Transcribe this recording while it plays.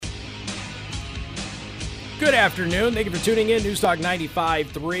Good afternoon. Thank you for tuning in. News Talk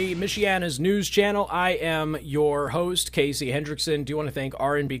 95.3, Michiana's news channel. I am your host, Casey Hendrickson. Do want to thank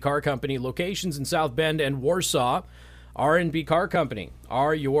R&B Car Company, locations in South Bend and Warsaw. R&B Car Company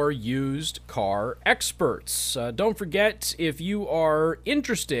are your used car experts. Don't forget, if you are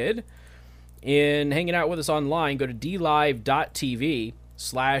interested in hanging out with us online, go to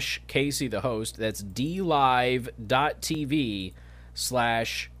dlive.tv/Casey the host. That's dlive.tv/Casey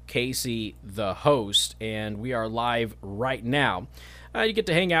the host, and we are live right now. You get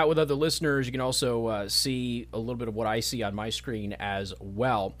to hang out with other listeners. You can also see a little bit of what I see on my screen as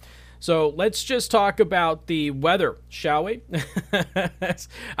well. So let's just talk about the weather, shall we?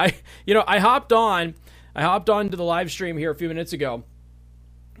 I hopped on to the live stream here a few minutes ago,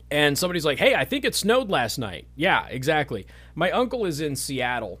 and somebody's like, hey, I think it snowed last night. Yeah, exactly. My uncle is in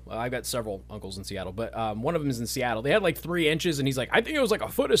Seattle. I've got several uncles in Seattle, but one of them is in Seattle. They had like 3 inches, and he's like, I think it was like a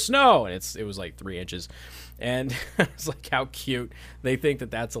foot of snow, and it was like 3 inches. And it's like, how cute. They think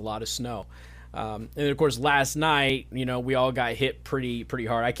that that's a lot of snow. And of course, last night, we all got hit pretty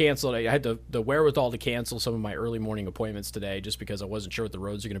hard. I canceled. I had the wherewithal to cancel some of my early morning appointments today just because I wasn't sure what the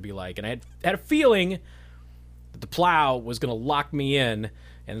roads are going to be like. And I had a feeling that the plow was going to lock me in,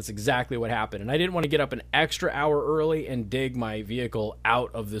 and that's exactly what happened. And I didn't want to get up an extra hour early and dig my vehicle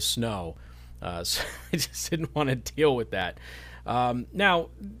out of the snow. So I just didn't want to deal with that. Now,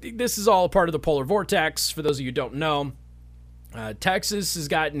 this is all part of the polar vortex. For those of you who don't know, Texas has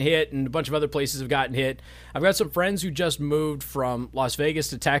gotten hit, and a bunch of other places have gotten hit. I've got some friends who just moved from Las Vegas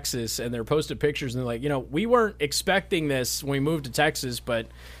to Texas, and they're posted pictures, and they're like, we weren't expecting this when we moved to Texas, but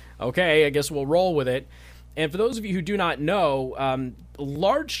okay, I guess we'll roll with it. And for those of you who do not know, a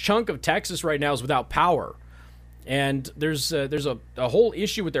large chunk of Texas right now is without power. And there's a whole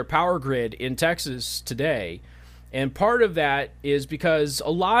issue with their power grid in Texas today. And part of that is because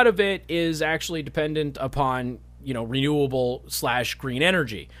a lot of it is actually dependent upon renewable / green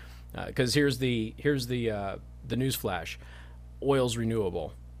energy, because here's the news flash: oil's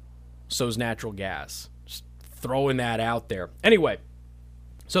renewable, so's natural gas. Just throwing that out there. Anyway,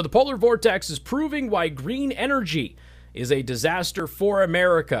 so the polar vortex is proving why green energy is a disaster for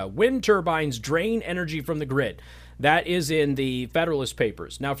America. Wind turbines drain energy from the grid. That is in the Federalist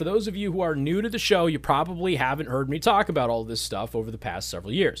Papers. Now, for those of you who are new to the show, you probably haven't heard me talk about all this stuff over the past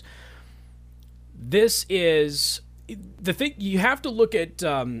several years. This is the thing. You have to look at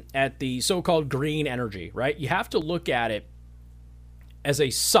the so-called green energy, right? You have to look at it as a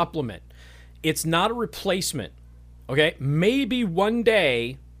supplement. It's not a replacement, okay? Maybe one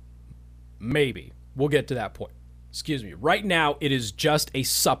day, maybe we'll get to that point. Excuse me. Right now, it is just a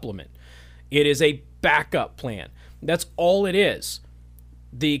supplement. It is a backup plan. That's all it is.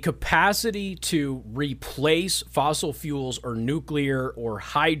 The capacity to replace fossil fuels or nuclear or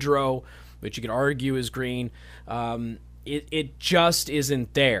hydro, which you could argue is green, it just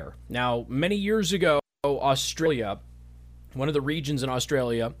isn't there. Now, many years ago, Australia, one of the regions in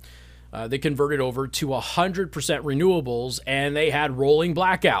Australia, they converted over to 100% renewables, and they had rolling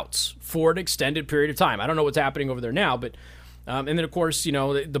blackouts for an extended period of time. I don't know what's happening over there now, but and then, of course,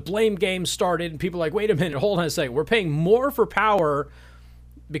 the blame game started, and people are like, wait a minute, hold on a second. We're paying more for power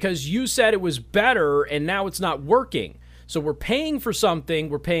because you said it was better, and now it's not working. So we're paying for something,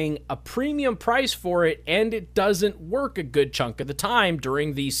 we're paying a premium price for it, and it doesn't work a good chunk of the time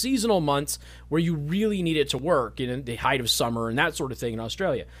during the seasonal months where you really need it to work, in the height of summer and that sort of thing in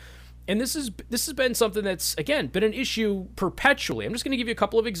Australia. And this has been something that's, again, been an issue perpetually. I'm just going to give you a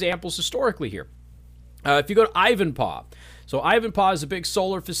couple of examples historically here. If you go to Ivanpah. So Ivanpah is a big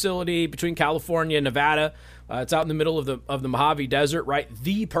solar facility between California and Nevada. It's out in the middle of the Mojave Desert, right?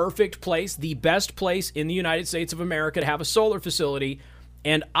 The perfect place, the best place in the United States of America to have a solar facility.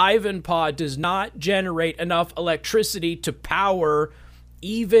 And Ivanpah does not generate enough electricity to power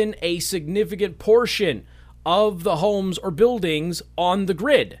even a significant portion of the homes or buildings on the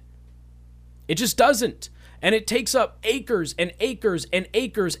grid. It just doesn't. And it takes up acres and acres and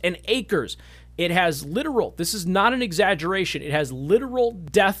acres and acres. It has literal, this is not an exaggeration, it has literal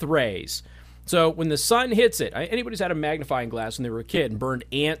death rays. So when the sun hits it, anybody's had a magnifying glass when they were a kid and burned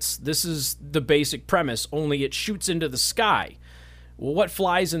ants, this is the basic premise, only it shoots into the sky. Well, what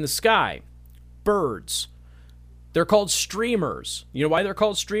flies in the sky? Birds. They're called streamers. You know why they're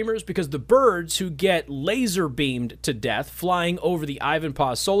called streamers? Because the birds who get laser beamed to death flying over the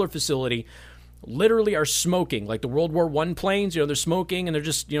Ivanpah solar facility literally are smoking, like the World War I planes. They're smoking and they're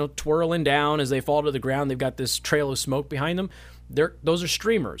just, twirling down as they fall to the ground. They've got this trail of smoke behind them. Those are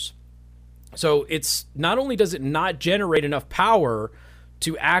streamers. So it's not only does it not generate enough power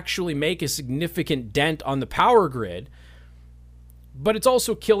to actually make a significant dent on the power grid, but it's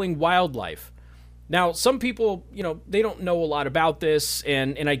also killing wildlife. Now, some people, they don't know a lot about this,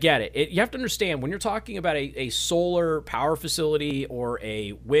 and I get it. You have to understand, when you're talking about a solar power facility or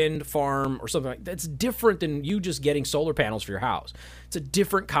a wind farm or something like that, that's different than you just getting solar panels for your house. It's a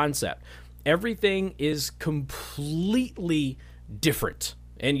different concept. Everything is completely different,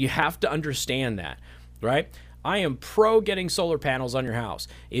 and you have to understand that, right? I am pro getting solar panels on your house.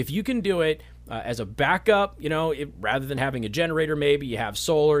 If you can do it as a backup, rather than having a generator, maybe you have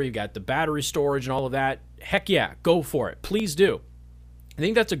solar, you got the battery storage and all of that. Heck yeah, go for it. Please do. I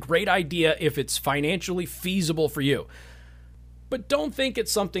think that's a great idea if it's financially feasible for you. But don't think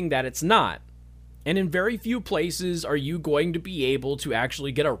it's something that it's not. And in very few places are you going to be able to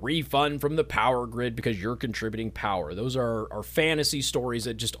actually get a refund from the power grid because you're contributing power. Those are fantasy stories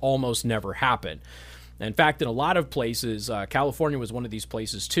that just almost never happen. In fact, in a lot of places, California was one of these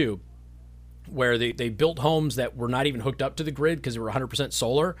places too, where they built homes that were not even hooked up to the grid because they were 100%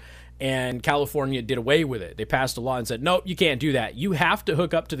 solar, and California did away with it. They passed a law and said, nope, you can't do that. You have to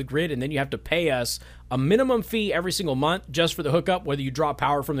hook up to the grid, and then you have to pay us a minimum fee every single month just for the hookup, whether you draw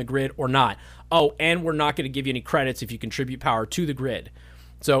power from the grid or not. Oh, and we're not going to give you any credits if you contribute power to the grid.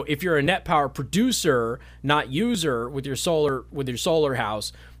 So if you're a net power producer, not user, with your solar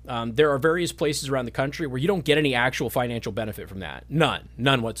house, there are various places around the country where you don't get any actual financial benefit from that.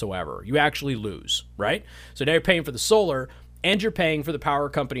 None whatsoever. You actually lose, right? So now you're paying for the solar and you're paying for the power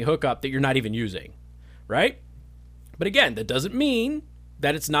company hookup that you're not even using, right? But again, that doesn't mean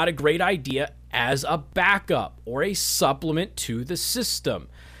that it's not a great idea as a backup or a supplement to the system.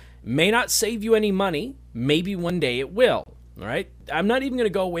 May not save you any money. Maybe one day it will, all right? I'm not even going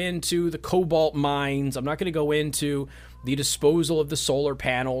to go into the cobalt mines. I'm not going to go into the disposal of the solar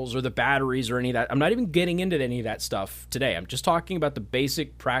panels or the batteries or any of that. I'm not even getting into any of that stuff today. I'm just talking about the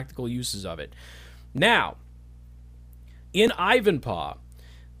basic practical uses of it. Now, in Ivanpah,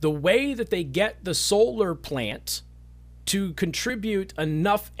 the way that they get the solar plant to contribute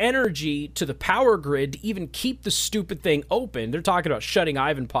enough energy to the power grid to even keep the stupid thing open, they're talking about shutting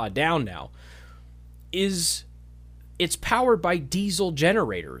Ivanpah down now, is it's powered by diesel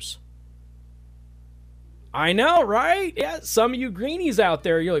generators. I know, right? Yeah, some of you greenies out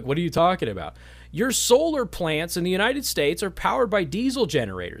there, you're like, what are you talking about? Your solar plants in the United States are powered by diesel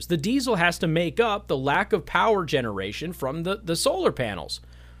generators. The diesel has to make up the lack of power generation from the solar panels.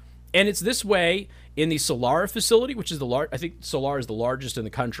 And it's this way in the Solara facility, which is I think Solara is the largest in the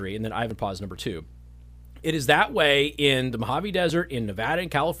country, and then Ivanpah is number 2. It is that way in the Mojave Desert, in Nevada and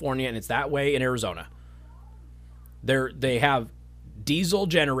California, and it's that way in Arizona. They have diesel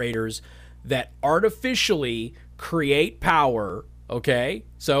generators that artificially create power, okay?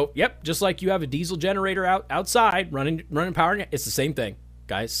 So, yep, just like you have a diesel generator outside running power, it's the same thing,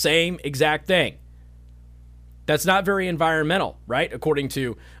 guys. Same exact thing. That's not very environmental, right? According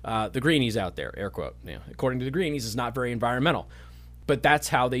to the greenies out there, air quote. Yeah, according to the greenies, it's not very environmental. But that's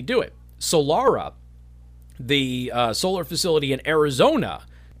how they do it. Solara, the solar facility in Arizona,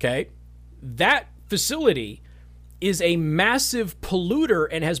 okay, that facility is a massive polluter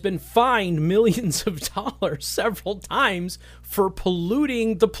and has been fined millions of dollars several times for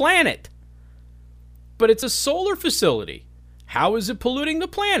polluting the planet. But it's a solar facility. How is it polluting the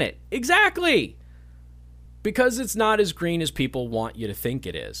planet? Exactly. Because it's not as green as people want you to think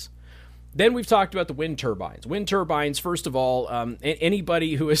it is. Then we've talked about the wind turbines. Wind turbines, first of all,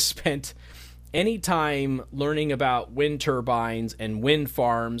 anybody who has spent any time learning about wind turbines and wind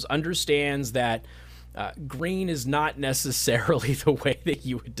farms understands that green is not necessarily the way that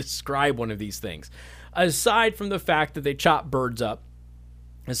you would describe one of these things. Aside from the fact that they chop birds up,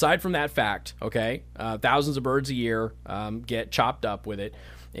 aside from that fact, okay, thousands of birds a year get chopped up with it.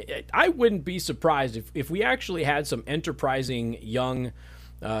 I wouldn't be surprised if we actually had some enterprising young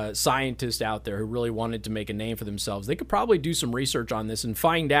scientists out there who really wanted to make a name for themselves. They could probably do some research on this and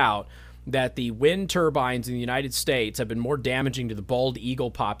find out that the wind turbines in the United States have been more damaging to the bald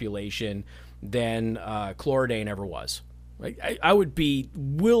eagle population than chloridane ever was. I would be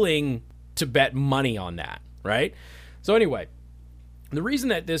willing to bet money on that, right? So anyway, the reason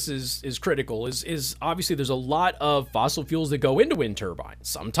that this is critical is obviously there's a lot of fossil fuels that go into wind turbines.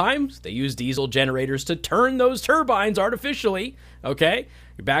 Sometimes they use diesel generators to turn those turbines artificially, okay?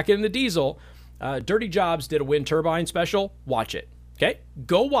 You're back in the diesel. Dirty Jobs did a wind turbine special. Watch it, okay?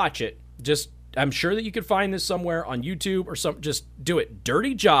 Go watch it. I'm sure that you could find this somewhere on YouTube or just do it.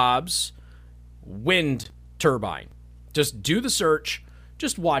 Dirty Jobs wind turbine. Just do the search.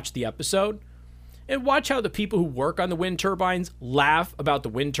 Just watch the episode. And watch how the people who work on the wind turbines laugh about the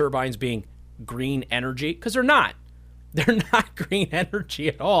wind turbines being green energy, because they're not. They're not green energy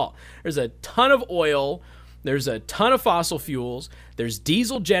at all. There's a ton of oil There's a ton of fossil fuels. There's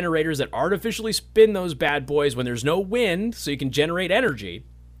diesel generators that artificially spin those bad boys when there's no wind so you can generate energy.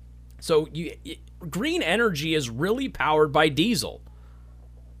 So green energy is really powered by diesel.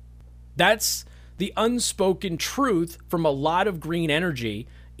 That's the unspoken truth from a lot of green energy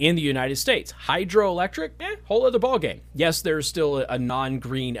in the United States. Hydroelectric, whole other ballgame. Yes, there's still a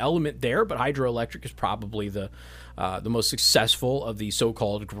non-green element there, but hydroelectric is probably the most successful of the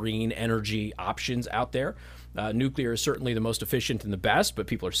so-called green energy options out there. Nuclear is certainly the most efficient and the best, but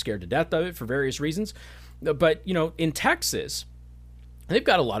people are scared to death of it for various reasons. But, in Texas, they've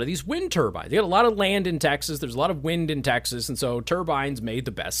got a lot of these wind turbines. They got a lot of land in Texas. There's a lot of wind in Texas, and so turbines made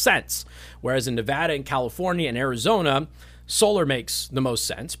the best sense. Whereas in Nevada and California and Arizona, solar makes the most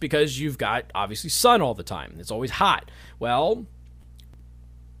sense because you've got, obviously, sun all the time. It's always hot. Well,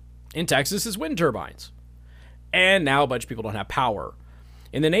 in Texas, it's wind turbines. And now a bunch of people don't have power.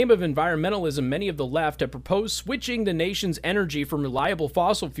 In the name of environmentalism, many of the left have proposed switching the nation's energy from reliable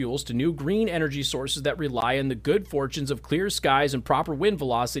fossil fuels to new green energy sources that rely on the good fortunes of clear skies and proper wind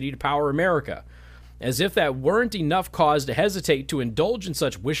velocity to power America. As if that weren't enough cause to hesitate to indulge in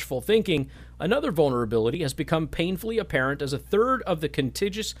such wishful thinking, another vulnerability has become painfully apparent as a third of the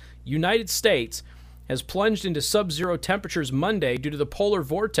contiguous United States has plunged into sub-zero temperatures Monday due to the polar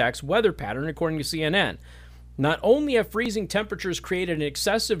vortex weather pattern, according to CNN. Not only have freezing temperatures created an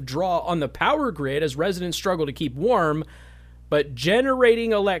excessive draw on the power grid as residents struggle to keep warm, but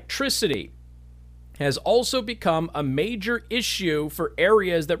generating electricity has also become a major issue for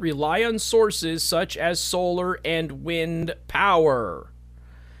areas that rely on sources such as solar and wind power.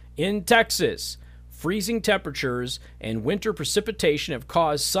 In Texas, freezing temperatures and winter precipitation have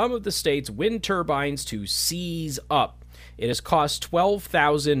caused some of the state's wind turbines to seize up. It has cost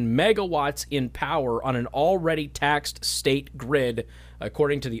 12,000 megawatts in power on an already taxed state grid,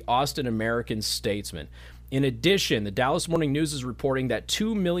 according to the Austin American-Statesman. In addition, the Dallas Morning News is reporting that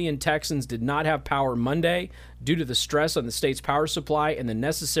 2 million Texans did not have power Monday due to the stress on the state's power supply and the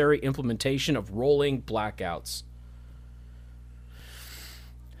necessary implementation of rolling blackouts.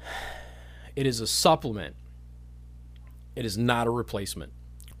 It is a supplement. It is not a replacement.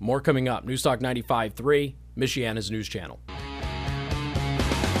 More coming up. News Talk 95.3, Michiana's news channel.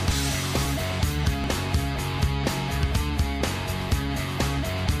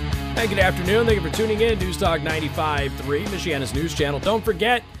 Hey, good afternoon. Thank you for tuning in. News Talk 95.3, Michiana's news channel. Don't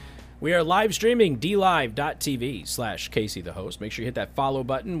forget, we are live streaming dlive.tv/Casey the host. Make sure you hit that follow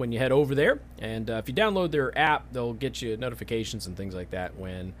button when you head over there. And if you download their app, they'll get you notifications and things like that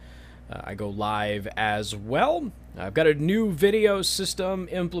when I go live as well. I've got a new video system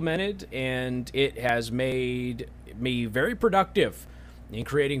implemented, and it has made me very productive in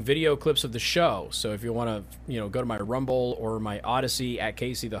creating video clips of the show. So if you want to, go to my Rumble or my Odyssey at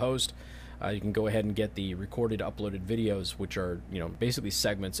Casey the host, you can go ahead and get the recorded, uploaded videos, which are, basically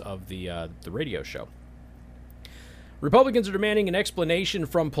segments of the radio show. Republicans are demanding an explanation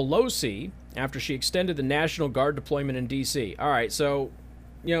from Pelosi after she extended the National Guard deployment in D.C. All right, so,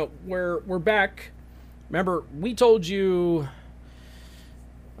 we're back. Remember, we told you,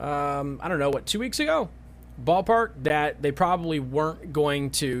 2 weeks ago? Ballpark, that they probably weren't going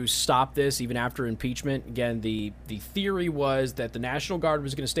to stop this even after impeachment. Again, the theory was that the National Guard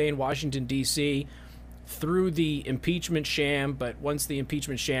was going to stay in Washington, D.C. through the impeachment sham, but once the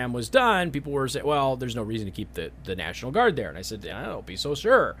impeachment sham was done, people were saying, well, there's no reason to keep the National Guard there. And I said, I don't be so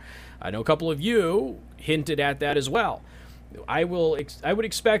sure. I know a couple of you hinted at that as well. I would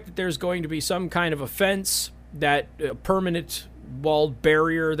expect that there's going to be some kind of a fence, that permanent walled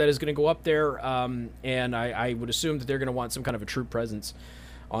barrier that is going to go up there, and I would assume that they're going to want some kind of a troop presence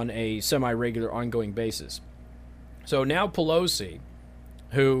on a semi-regular, ongoing basis. So now Pelosi,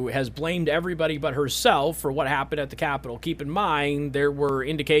 who has blamed everybody but herself for what happened at the Capitol. Keep in mind, there were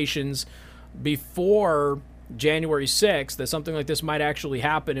indications before January 6th that something like this might actually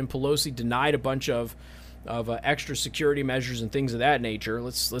happen, and Pelosi denied a bunch of extra security measures and things of that nature.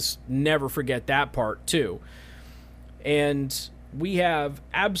 Let's never forget that part too. And we have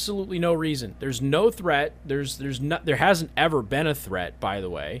absolutely no reason. There's no threat. There hasn't ever been a threat, by the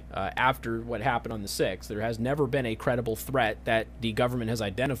way, after what happened on the 6th. There has never been a credible threat that the government has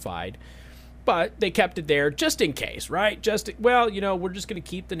identified. But they kept it there just in case, right? We're just going to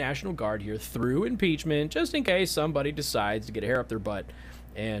keep the National Guard here through impeachment just in case somebody decides to get a hair up their butt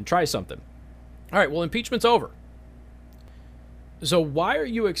and try something. All right, well, impeachment's over. So why are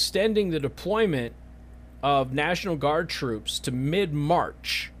you extending the deployment of National Guard troops to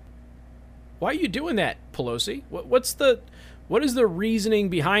mid-March? Why are you doing that, Pelosi? What is the reasoning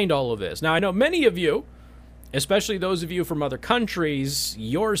behind all of this? Now, I know many of you especially those of you from other countries,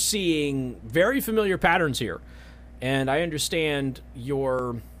 you're seeing very familiar patterns here. And I understand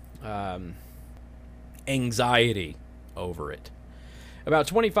your anxiety over it. About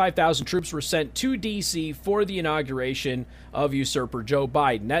 25,000 troops were sent to D.C. for the inauguration of usurper Joe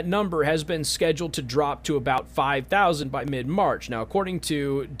Biden. That number has been scheduled to drop to about 5,000 by mid-March. Now, according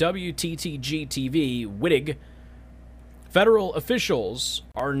to WTTG-TV, WITIG, federal officials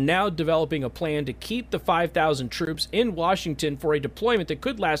are now developing a plan to keep the 5,000 troops in Washington for a deployment that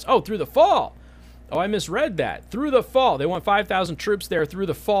could last, through the fall. Oh, I misread that. Through the fall. They want 5,000 troops there through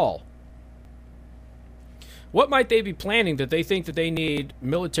the fall. What might they be planning that they think that they need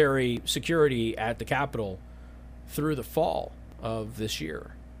military security at the Capitol through the fall of this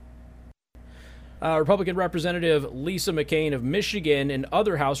year? Republican Representative Lisa McCain of Michigan and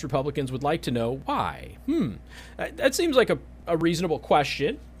other House Republicans would like to know why. That seems like a reasonable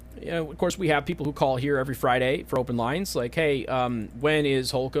question. Of course, we have people who call here every Friday for open lines, like, hey, when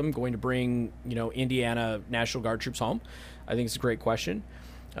is Holcomb going to bring, Indiana National Guard troops home? I think it's a great question.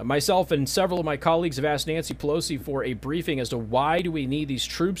 Myself and several of my colleagues have asked Nancy Pelosi for a briefing as to why do we need these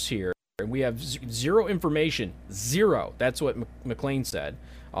troops here. And we have zero information. Zero. That's what McClain said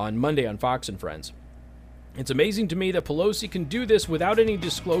on Monday on Fox and Friends. It's amazing to me that Pelosi can do this without any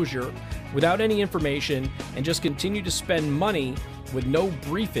disclosure, without any information, and just continue to spend money with no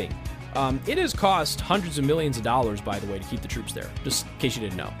briefing. It has cost hundreds of millions of dollars, by the way, to keep the troops there, just in case you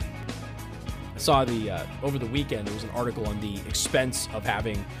didn't know. I saw over the weekend, there was an article on the expense of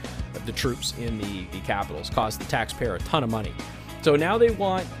having the troops in the capitals. Cost the taxpayer a ton of money. So now they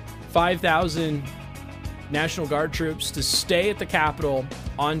want 5,000 National Guard troops to stay at the Capitol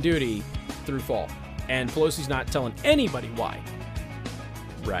on duty through fall. And Pelosi's not telling anybody why.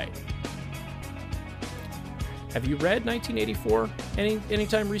 Right. Have you read 1984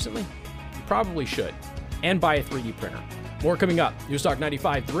 anytime recently? You probably should. And buy a 3D printer. More coming up. News Talk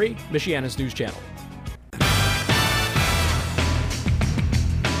 95.3, Michiana's news channel.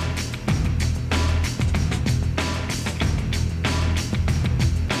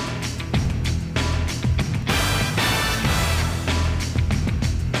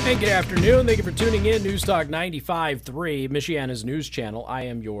 Hey, good afternoon. Thank you for tuning in. News Talk 95.3, Michiana's news channel. I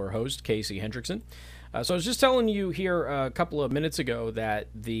am your host, Casey Hendrickson. So I was just telling you here a couple of minutes ago that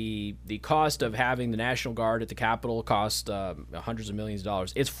the cost of having the National Guard at the Capitol cost hundreds of millions of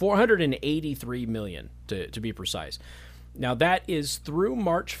dollars. It's $483 million to be precise. Now that is through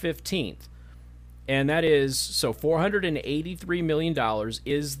March 15th, and that is so $483 million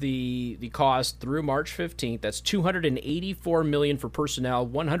is the cost through March 15th. That's $284 million for personnel,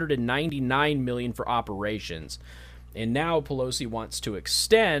 $199 million for operations. And now Pelosi wants to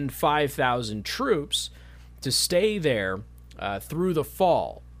extend 5,000 troops to stay there through the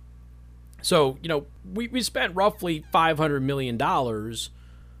fall. So, we spent roughly $500 million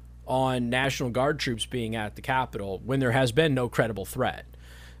on National Guard troops being at the Capitol when there has been no credible threat.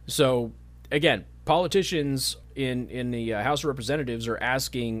 So, again, politicians in the House of Representatives are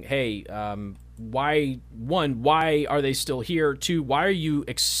asking, hey, why are they still here? Two, why are you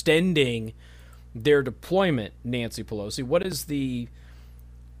extending their deployment, Nancy Pelosi? What is the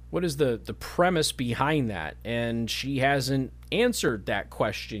premise behind that? And she hasn't answered that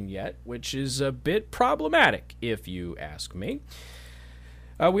question yet, which is a bit problematic, if you ask me.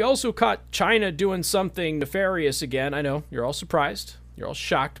 We also caught China doing something nefarious again. I know, you're all surprised. You're all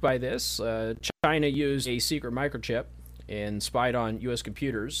shocked by this. China used a secret microchip and spied on U.S.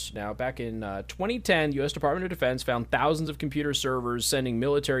 computers. Now, back in 2010, U.S. Department of Defense found thousands of computer servers sending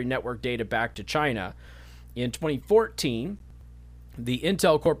military network data back to China. In 2014, the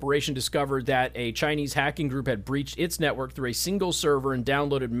Intel Corporation discovered that a Chinese hacking group had breached its network through a single server and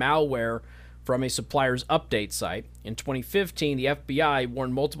downloaded malware from a supplier's update site. In 2015, the FBI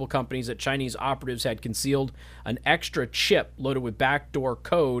warned multiple companies that Chinese operatives had concealed an extra chip loaded with backdoor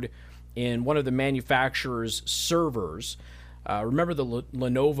code in one of the manufacturer's servers. Remember the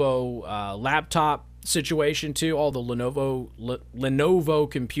Lenovo laptop situation too? All the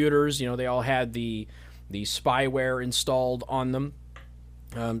Lenovo computers, they all had the spyware installed on them.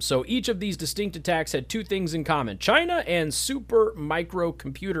 So each of these distinct attacks had two things in common: China and Super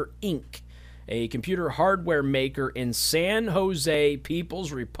Microcomputer Inc., a computer hardware maker in San Jose,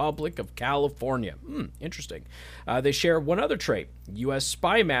 People's Republic of California. Interesting. They share one other trait. U.S.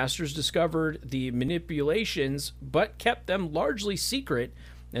 spy masters discovered the manipulations, but kept them largely secret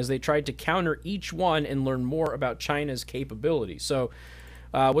as they tried to counter each one and learn more about China's capabilities. So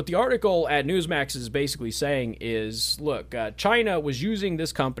what the article at Newsmax is basically saying is, look, China was using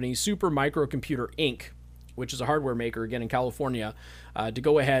this company, Super Microcomputer Inc., which is a hardware maker, again, in California, to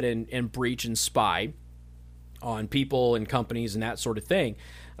go ahead and breach and spy. on people and companies and that sort of thing.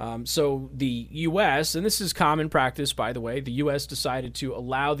 So the U.S., and this is common practice, by the way, the U.S. decided to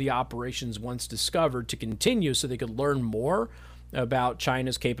allow the operations once discovered to continue so they could learn more about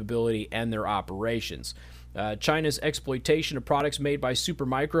China's capability and their operations. China's exploitation of products made by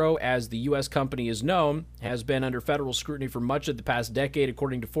Supermicro, as the U.S. company is known, has been under federal scrutiny for much of the past decade,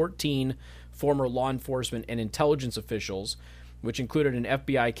 according to 14 former law enforcement and intelligence officials, which included an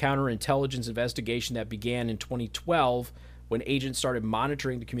FBI counterintelligence investigation that began in 2012 when agents started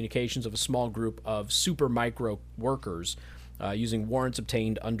monitoring the communications of a small group of Supermicro workers using warrants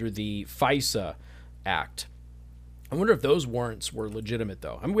obtained under the FISA Act. I wonder if those warrants were legitimate,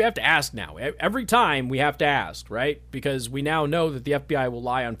 though. I mean, we have to ask now. Every time we have to ask, right? Because we now know that the FBI will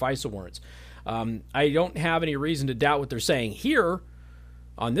lie on FISA warrants. I don't have any reason to doubt what they're saying here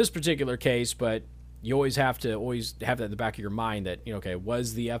on this particular case, but you always have that in the back of your mind that, okay,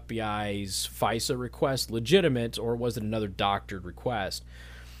 was the FBI's FISA request legitimate, or was it another doctored request?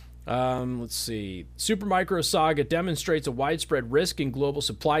 Let's see. Supermicro saga demonstrates a widespread risk in global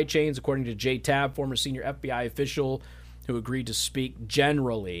supply chains, according to Jay Tabb, former senior FBI official who agreed to speak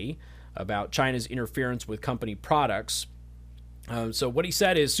generally about China's interference with company products. So what he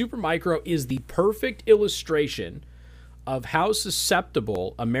said is Supermicro is the perfect illustration of how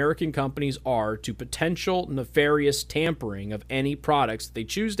susceptible American companies are to potential nefarious tampering of any products they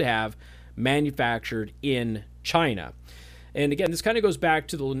choose to have manufactured in China. And again, this kind of goes back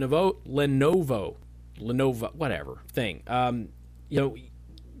to the Lenovo, whatever thing. A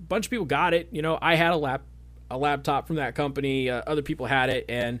bunch of people got it. I had a laptop from that company. Other people had it,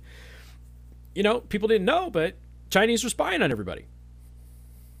 and people didn't know, but Chinese were spying on everybody.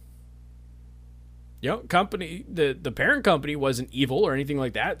 Company, the parent company wasn't evil or anything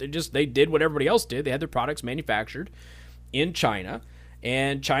like that. They did what everybody else did. They had their products manufactured in China,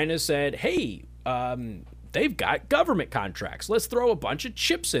 and China said, hey, they've got government contracts. Let's throw a bunch of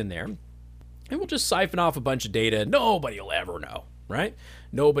chips in there, and we'll just siphon off a bunch of data. Nobody will ever know, right?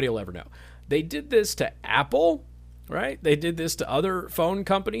 Nobody will ever know. They did this to Apple, right? They did this to other phone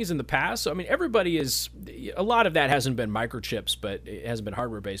companies in the past. So, I mean, a lot of that hasn't been microchips, but it hasn't been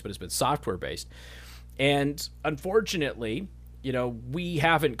hardware-based, but it's been software-based. And unfortunately, we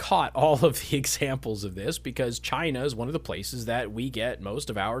haven't caught all of the examples of this because China is one of the places that we get most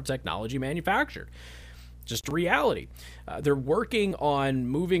of our technology manufactured. Just a reality. They're working on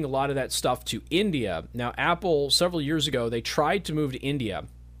moving a lot of that stuff to India. Now, Apple, several years ago, they tried to move to India.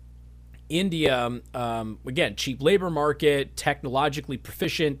 India, again, cheap labor market, technologically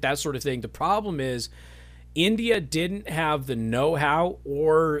proficient, that sort of thing. The problem is India didn't have the know-how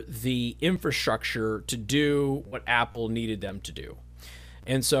or the infrastructure to do what Apple needed them to do.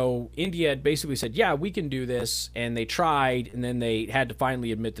 And so India had basically said, yeah, we can do this. And they tried, and then they had to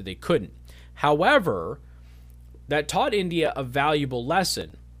finally admit that they couldn't. However, that taught India a valuable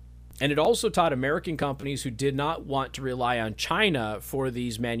lesson. And it also taught American companies who did not want to rely on China for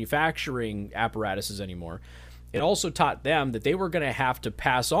these manufacturing apparatuses anymore. It also taught them that they were going to have to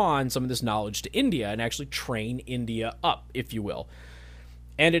pass on some of this knowledge to India and actually train India up, if you will.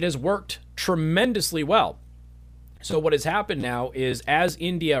 And it has worked tremendously well. So what has happened now is as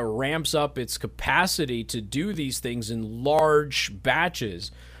India ramps up its capacity to do these things in large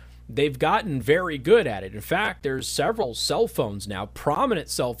batches, they've gotten very good at it. In fact, there's several cell phones now, prominent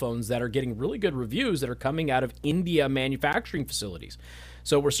cell phones that are getting really good reviews that are coming out of India manufacturing facilities.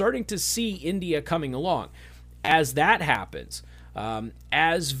 So we're starting to see India coming along. As that happens,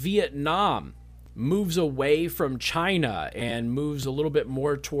 as Vietnam moves away from China and moves a little bit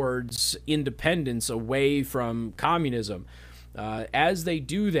more towards independence, away from communism, as they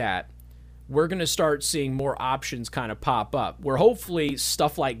do that, we're going to start seeing more options kind of pop up, where hopefully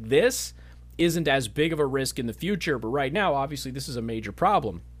stuff like this isn't as big of a risk in the future. But right now, obviously, this is a major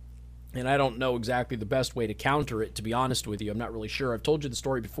problem. And I don't know exactly the best way to counter it, to be honest with you. I'm not really sure. I've told you the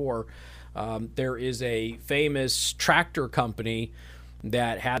story before. There is a famous tractor company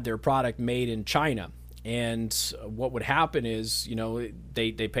that had their product made in China. And what would happen is,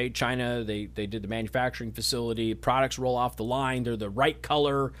 they paid China, they did the manufacturing facility, products roll off the line, they're the right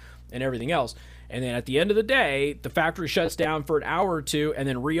color and everything else. And then at the end of the day, the factory shuts down for an hour or two and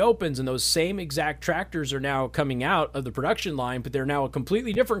then reopens, and those same exact tractors are now coming out of the production line, but they're now a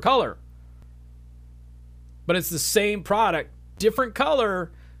completely different color. But it's the same product, different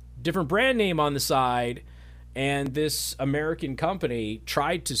color, different brand name on the side, and this American company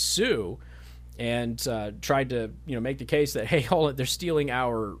tried to sue and tried to make the case that, hey, hold it, they're stealing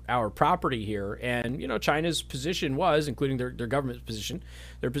our property here. And China's position was, including their government's position,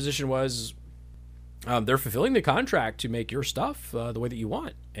 their position was, they're fulfilling the contract to make your stuff the way that you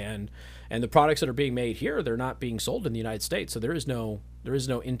want, and the products that are being made here, they're not being sold in the United States, so there is no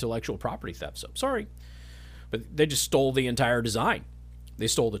intellectual property theft. So sorry, but they just stole the entire design. They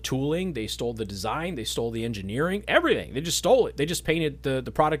stole the tooling, they stole the design, they stole the engineering, everything. They just stole it. They just painted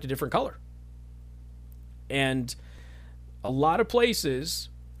the product a different color. And a lot of places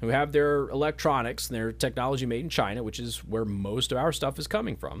who have their electronics and their technology made in China, which is where most of our stuff is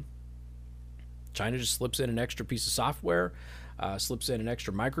coming from, China just slips in an extra piece of software, slips in an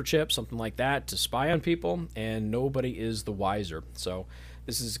extra microchip, something like that, to spy on people, and nobody is the wiser. So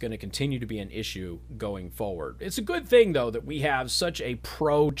this is going to continue to be an issue going forward. It's a good thing, though, that we have such a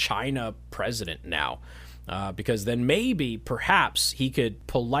pro-China president now, because then maybe, perhaps, he could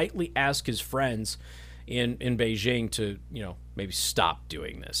politely ask his friends in Beijing to, maybe stop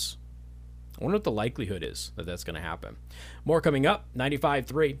doing this. I wonder what the likelihood is that that's going to happen. More coming up,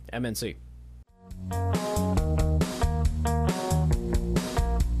 95.3 MNC.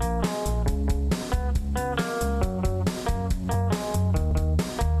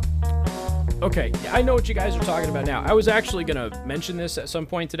 Okay, I know what you guys are talking about now. I was actually going to mention this at some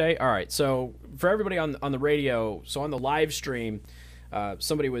point today. All right, so for everybody on the radio, so on the live stream,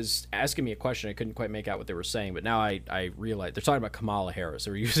 somebody was asking me a question. I couldn't quite make out what they were saying, but now I realize they're talking about Kamala Harris.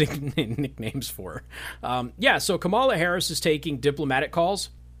 They're using nicknames for her. So Kamala Harris is taking diplomatic calls,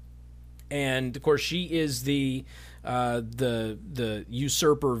 and of course she is the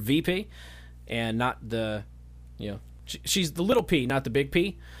usurper VP, and not the she's the little P, not the big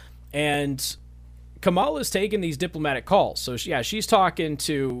P. And Kamala's taking these diplomatic calls. So, she's talking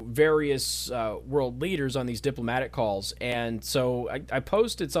to various world leaders on these diplomatic calls. And so I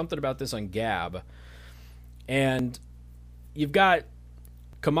posted something about this on Gab. And you've got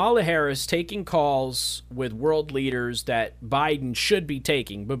Kamala Harris taking calls with world leaders that Biden should be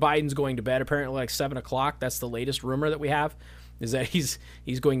taking. But Biden's going to bed apparently like 7 o'clock. That's the latest rumor that we have, is that he's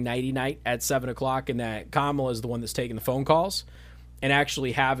going nighty-night at 7 o'clock, and that Kamala is the one that's taking the phone calls and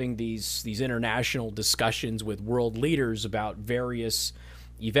actually having these international discussions with world leaders about various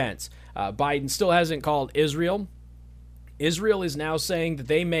events. Biden still hasn't called Israel. Israel is now saying that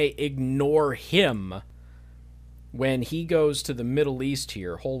they may ignore him when he goes to the Middle East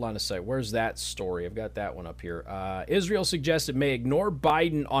here. Hold on a second. Where's that story? I've got that one up here. Israel suggested may ignore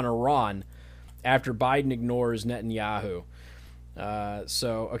Biden on Iran after Biden ignores Netanyahu.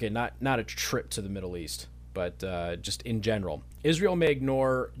 Not a trip to the Middle East, but just in general. Israel may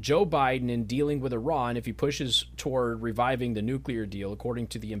ignore Joe Biden in dealing with Iran if he pushes toward reviving the nuclear deal, according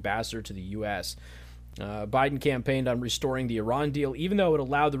to the ambassador to the U.S. Biden campaigned on restoring the Iran deal, even though it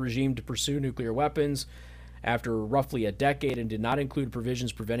allowed the regime to pursue nuclear weapons after roughly a decade, and did not include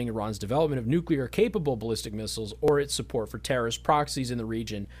provisions preventing Iran's development of nuclear-capable ballistic missiles or its support for terrorist proxies in the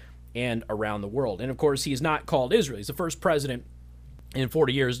region and around the world. And, of course, he's not called Israel. He's the first president in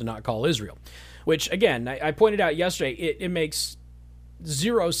 40 years to not call Israel. Which, again, I pointed out yesterday, it makes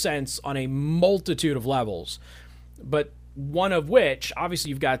zero sense on a multitude of levels. But one of which, obviously,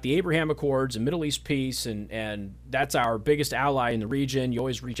 you've got the Abraham Accords and Middle East peace, and that's our biggest ally in the region. You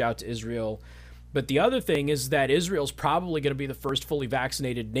always reach out to Israel. But the other thing is that Israel's probably going to be the first fully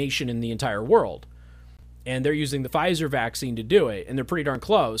vaccinated nation in the entire world. And they're using the Pfizer vaccine to do it, and they're pretty darn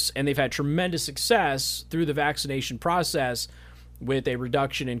close. And they've had tremendous success through the vaccination process with a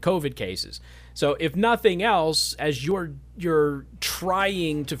reduction in COVID cases. So if nothing else, as you're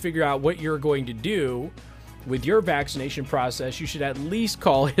trying to figure out what you're going to do with your vaccination process, you should at least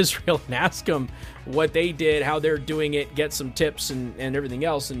call Israel and ask them what they did, how they're doing it, get some tips and everything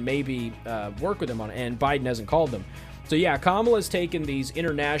else, and maybe work with them on it. And Biden hasn't called them. So Kamala's taken these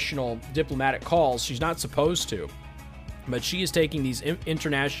international diplomatic calls. She's not supposed to, but she is taking these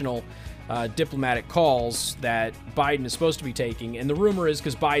international diplomatic calls that Biden is supposed to be taking. And the rumor is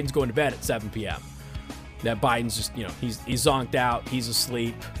because Biden's going to bed at 7 p.m. that Biden's just, he's zonked out, he's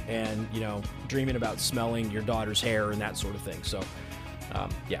asleep, and, dreaming about smelling your daughter's hair and that sort of thing. So,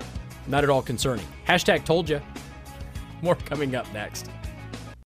 not at all concerning. # told ya. More coming up next.